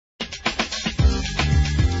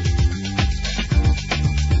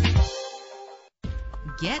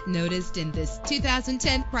Get noticed in this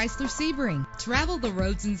 2010 Chrysler Sebring. Travel the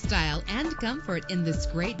roads in style and comfort in this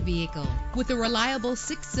great vehicle with a reliable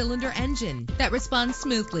 6-cylinder engine that responds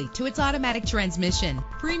smoothly to its automatic transmission.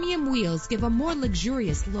 Premium wheels give a more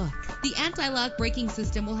luxurious look. The anti-lock braking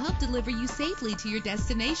system will help deliver you safely to your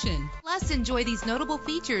destination. Plus, enjoy these notable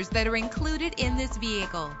features that are included in this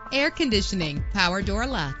vehicle: air conditioning, power door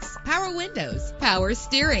locks, power windows, power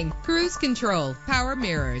steering, cruise control, power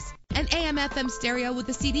mirrors, an AM/FM stereo with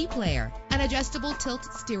a CD player, an adjustable tilt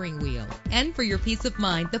steering wheel. And for your peace of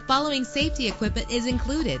mind, the following safety equipment is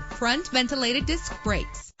included: front ventilated disc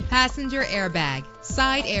brakes, passenger airbag,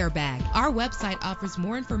 side airbag. Our website offers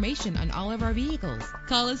more information on all of our vehicles.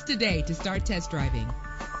 Call us today to start test driving.